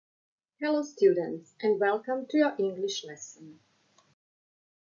Hello students and welcome to your English lesson.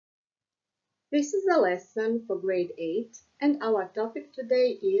 This is a lesson for grade 8 and our topic today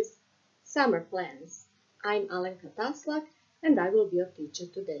is summer plans. I'm Alenka Taslak and I will be your teacher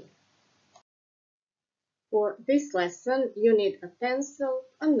today. For this lesson you need a pencil,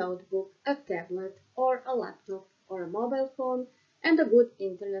 a notebook, a tablet or a laptop or a mobile phone and a good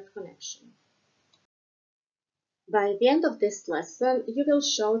internet connection. By the end of this lesson, you will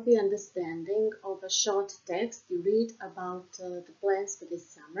show the understanding of a short text you read about the plans for this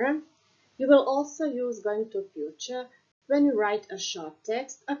summer. You will also use going to future when you write a short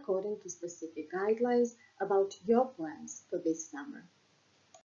text according to specific guidelines about your plans for this summer.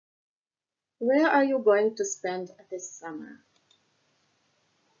 Where are you going to spend this summer?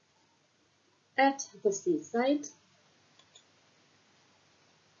 At the seaside,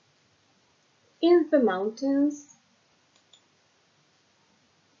 in the mountains,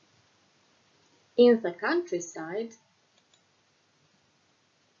 in the countryside,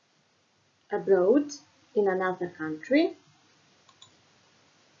 abroad, in another country,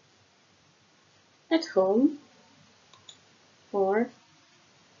 at home, or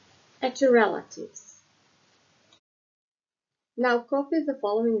at your relatives. Now copy the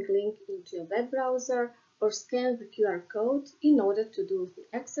following link into your web browser or scan the QR code in order to do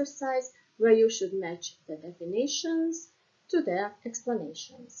the exercise where you should match the definitions to their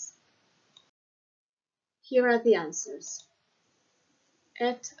explanations. Here are the answers.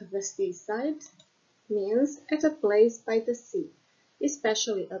 At the seaside means at a place by the sea,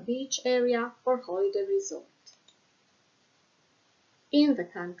 especially a beach area or holiday resort. In the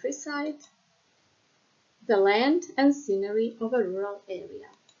countryside, the land and scenery of a rural area.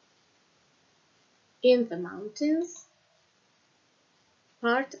 In the mountains,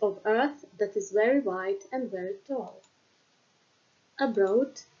 part of earth that is very wide and very tall.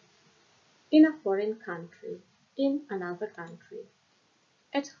 Abroad, in a foreign country, in another country.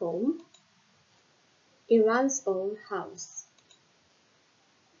 At home, in one's own house.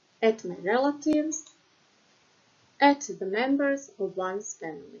 At my relatives, at the members of one's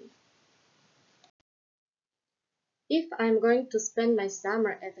family. If I'm going to spend my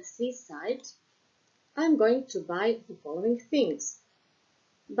summer at the seaside, I'm going to buy the following things.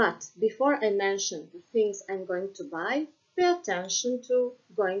 But before I mention the things I'm going to buy, pay attention to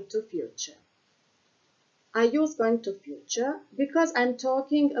going to future. I use going to future because I'm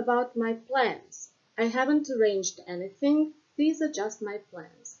talking about my plans. I haven't arranged anything, these are just my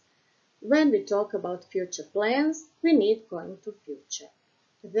plans. When we talk about future plans, we need going to future.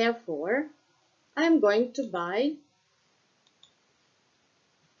 Therefore, I'm going to buy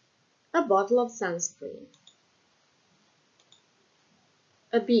a bottle of sunscreen,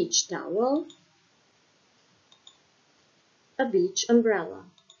 a beach towel, a beach umbrella,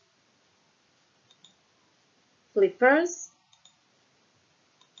 flippers,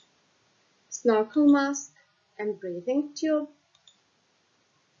 snorkel mask and breathing tube,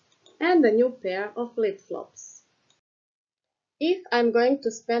 and a new pair of flip-flops. If I'm going to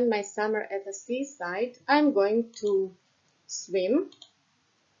spend my summer at the seaside, I'm going to swim,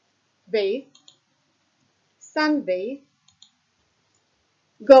 bathe, sunbathe,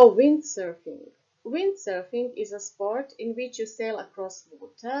 go windsurfing. Windsurfing is a sport in which you sail across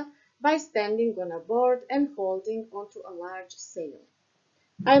water by standing on a board and holding onto a large sail.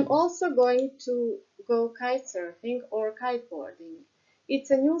 I'm also going to go kitesurfing or kiteboarding. It's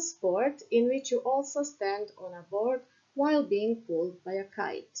a new sport in which you also stand on a board while being pulled by a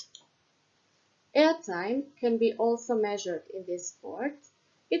kite. Airtime can be also measured in this sport.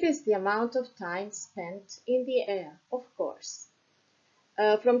 It is the amount of time spent in the air, of course.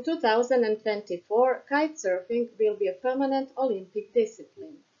 From 2024, kitesurfing will be a permanent Olympic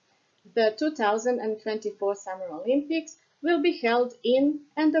discipline. The 2024 Summer Olympics will be held in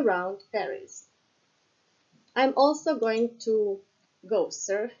and around Paris. I'm also going to go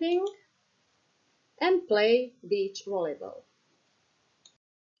surfing and play beach volleyball.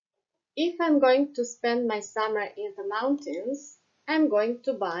 If I'm going to spend my summer in the mountains, I'm going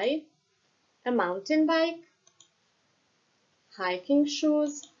to buy a mountain bike, hiking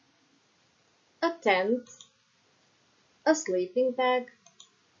shoes, a tent, a sleeping bag,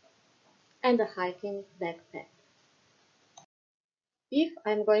 and a hiking backpack. If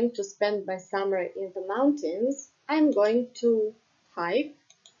I'm going to spend my summer in the mountains, I'm going to hike,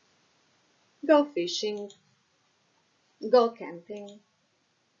 go fishing, go camping,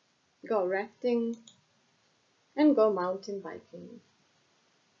 go rafting, and go mountain biking.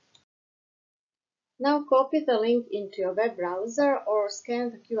 Now copy the link into your web browser or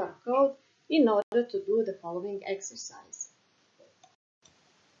scan the QR code in order to do the following exercise.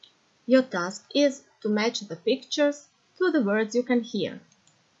 Your task is to match the pictures to the words you can hear.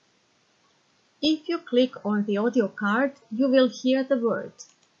 If you click on the audio card, you will hear the word.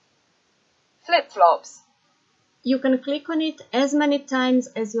 Flip-flops. You can click on it as many times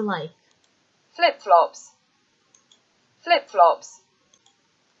as you like. Flip-flops. Flip-flops.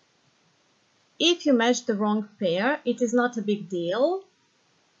 If you match the wrong pair, it is not a big deal.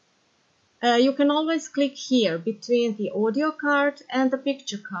 You can always click here between the audio card and the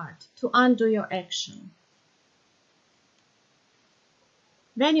picture card to undo your action.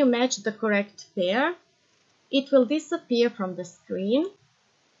 When you match the correct pair, it will disappear from the screen,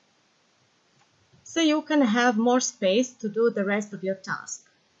 so you can have more space to do the rest of your task.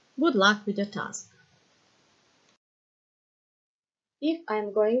 Good luck with your task. If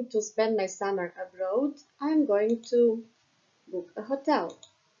I'm going to spend my summer abroad, I'm going to book a hotel,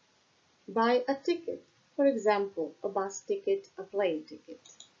 buy a ticket, for example, a bus ticket, a plane ticket,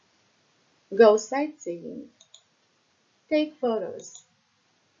 go sightseeing, take photos,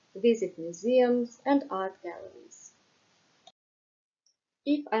 visit museums and art galleries.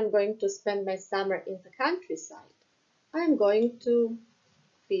 If I'm going to spend my summer in the countryside, I'm going to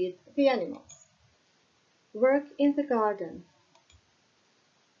feed the animals, work in the garden,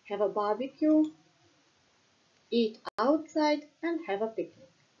 have a barbecue, eat outside and have a picnic.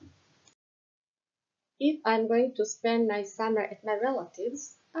 If I'm going to spend my summer at my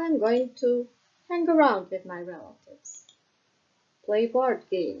relatives, I'm going to hang around with my relatives, play board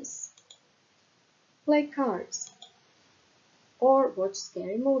games, play cards, or watch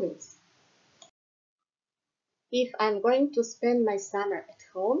scary movies. If I'm going to spend my summer at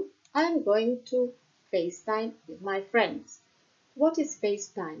home, I'm going to FaceTime with my friends. What is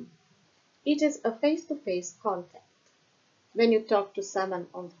FaceTime? It is a face-to-face contact. When you talk to someone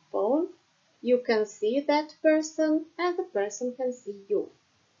on the phone, you can see that person and the person can see you.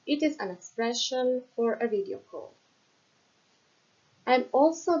 It is an expression for a video call. I'm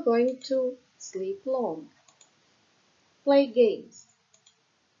also going to sleep long, play games,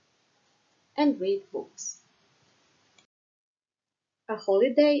 and read books. A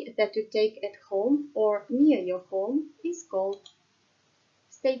holiday that you take at home or near your home is called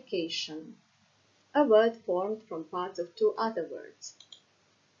staycation, a word formed from parts of two other words,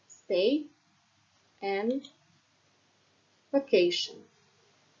 stay and vacation.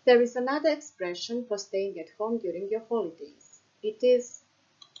 There is another expression for staying at home during your holidays. It is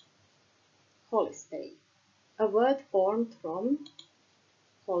holiday, a word formed from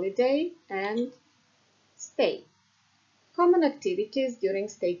holiday and stay. Common activities during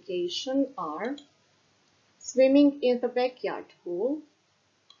staycation are swimming in the backyard pool.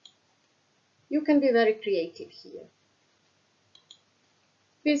 You can be very creative here.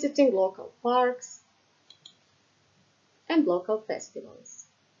 Visiting local parks and local festivals.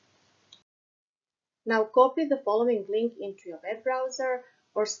 Now copy the following link into your web browser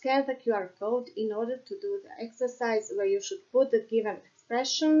or scan the QR code in order to do the exercise where you should put the given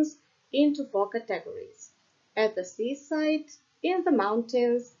expressions into 4 categories: at the seaside, in the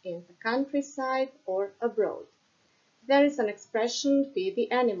mountains, in the countryside, or abroad. There is an expression feed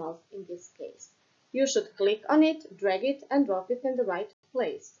the animals in this case. You should click on it, drag it, and drop it in the right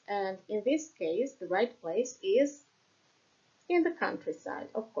place. And in this case, the right place is in the countryside,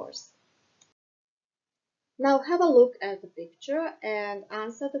 of course. Now have a look at the picture and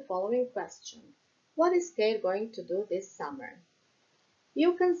answer the following question. What is Kate going to do this summer?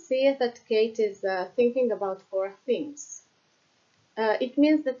 You can see that Kate is thinking about 4 things. It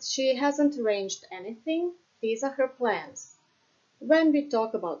means that she hasn't arranged anything. These are her plans. When we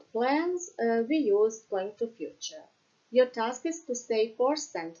talk about plans, we use going to future. Your task is to say 4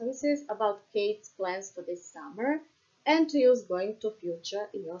 sentences about Kate's plans for this summer and to use going to future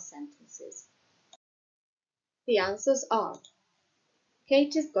in your sentences. The answers are: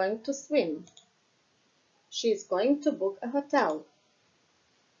 Kate is going to swim. She is going to book a hotel.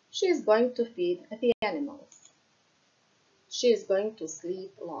 She is going to feed the animals. She is going to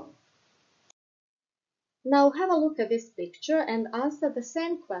sleep long. Now have a look at this picture and answer the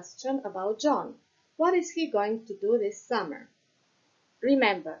same question about John. What is he going to do this summer?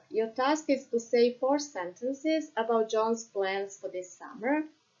 Remember, your task is to say 4 sentences about John's plans for this summer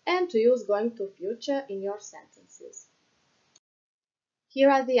and to use going to future in your sentences. Here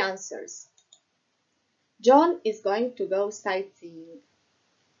are the answers. John is going to go sightseeing.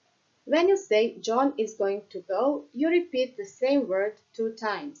 When you say John is going to go, you repeat the same word 2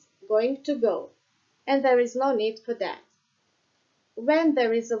 times, going to go, and there is no need for that. When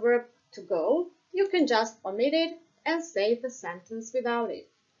there is a verb to go, you can just omit it and say the sentence without it.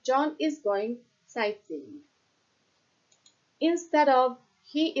 John is going sightseeing. Instead of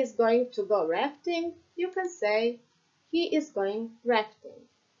he is going to go rafting, you can say he is going rafting.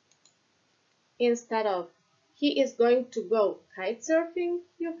 Instead of he is going to go kite surfing,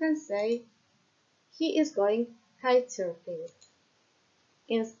 you can say he is going kite surfing.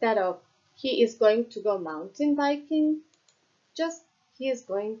 Instead of he is going to go mountain biking, just he is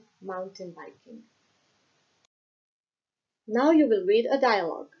going mountain biking. Now you will read a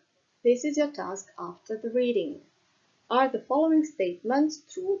dialogue. This is your task after the reading. Are the following statements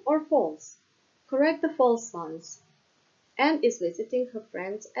true or false? Correct the false ones. Anne is visiting her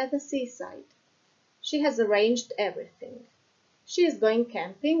friends at the seaside. She has arranged everything. She is going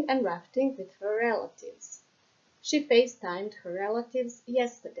camping and rafting with her relatives. She FaceTimed her relatives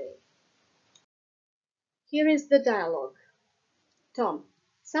yesterday. Here is the dialogue. Tom,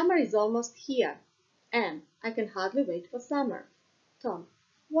 summer is almost here. Anne, I can hardly wait for summer. Tom,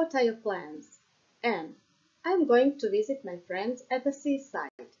 what are your plans? Anne, I am going to visit my friends at the seaside.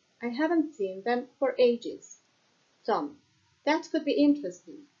 I haven't seen them for ages. Tom, that could be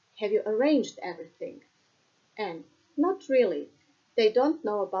interesting. Have you arranged everything? Anne, not really. They don't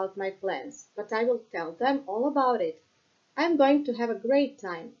know about my plans, but I will tell them all about it. I am going to have a great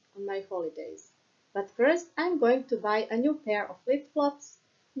time on my holidays. But first I am going to buy a new pair of flip-flops,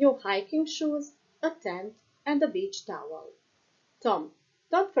 new hiking shoes, a tent, and a beach towel. Tom,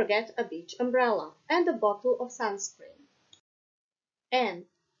 don't forget a beach umbrella and a bottle of sunscreen. Anne,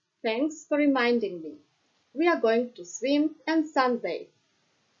 thanks for reminding me. We are going to swim and sunbathe.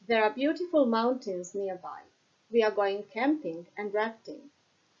 There are beautiful mountains nearby. We are going camping and rafting.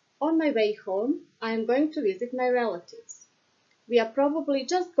 On my way home, I am going to visit my relatives. We are probably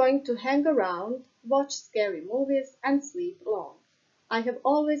just going to hang around, watch scary movies, and sleep long. I have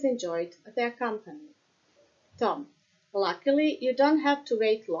always enjoyed their company. Tom, luckily you don't have to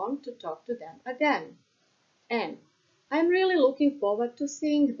wait long to talk to them again. Anne, I'm really looking forward to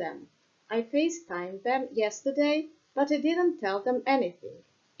seeing them. I FaceTimed them yesterday, but I didn't tell them anything.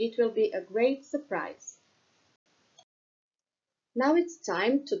 It will be a great surprise. Now it's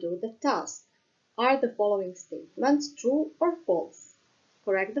time to do the task. Are the following statements true or false?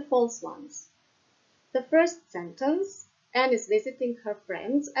 Correct the false ones. The first sentence, Anne is visiting her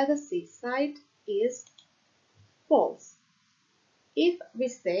friends at the seaside, is false. If we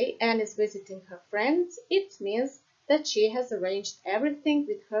say Anne is visiting her friends, it means that she has arranged everything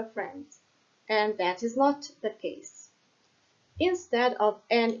with her friends, and that is not the case. Instead of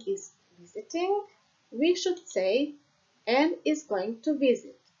Anne is visiting, we should say Anne is going to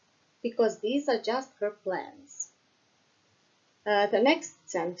visit, because these are just her plans. The next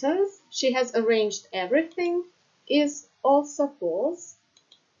sentence, she has arranged everything, is also false,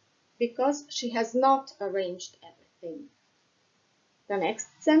 because she has not arranged everything. The next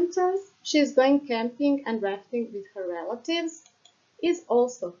sentence, she is going camping and rafting with her relatives, is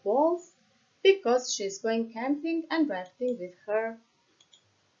also false, because she is going camping and rafting with her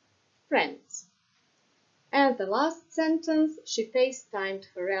friends. And the last sentence, she FaceTimed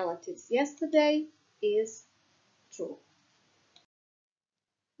her relatives yesterday, is true.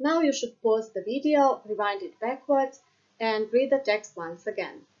 Now you should pause the video, rewind it backwards, and read the text once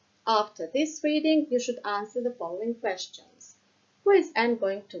again. After this reading, you should answer the following questions. Who is Anne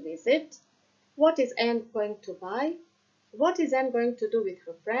going to visit? What is Anne going to buy? What is Anne going to do with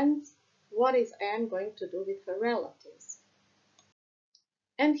her friends? What is Anne going to do with her relatives?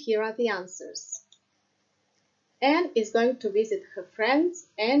 And here are the answers. Anne is going to visit her friends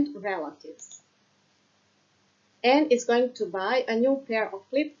and relatives. Anne is going to buy a new pair of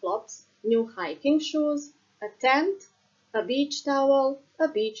flip-flops, new hiking shoes, a tent, a beach towel, a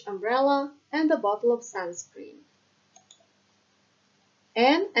beach umbrella, and a bottle of sunscreen.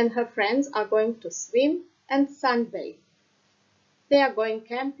 Anne and her friends are going to swim and sunbathe. They are going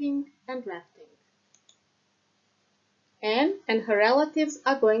camping and rafting. Anne and her relatives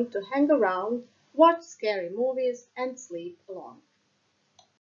are going to hang around, watch scary movies, and sleep long.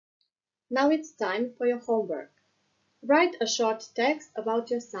 Now it's time for your homework. Write a short text about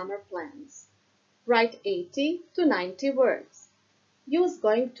your summer plans. Write 80 to 90 words. Use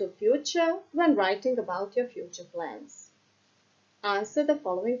going to future when writing about your future plans. Answer the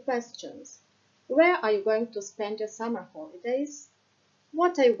following questions. Where are you going to spend your summer holidays?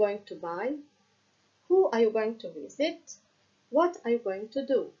 What are you going to buy? Who are you going to visit? What are you going to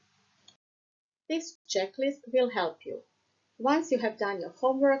do? This checklist will help you. Once you have done your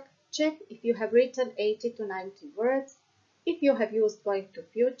homework, check if you have written 80 to 90 words, if you have used going to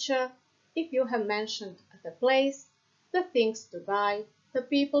future, if you have mentioned the place, the things to buy, the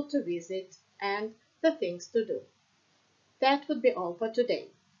people to visit, and the things to do. That would be all for today.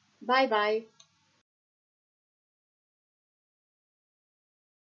 Bye-bye.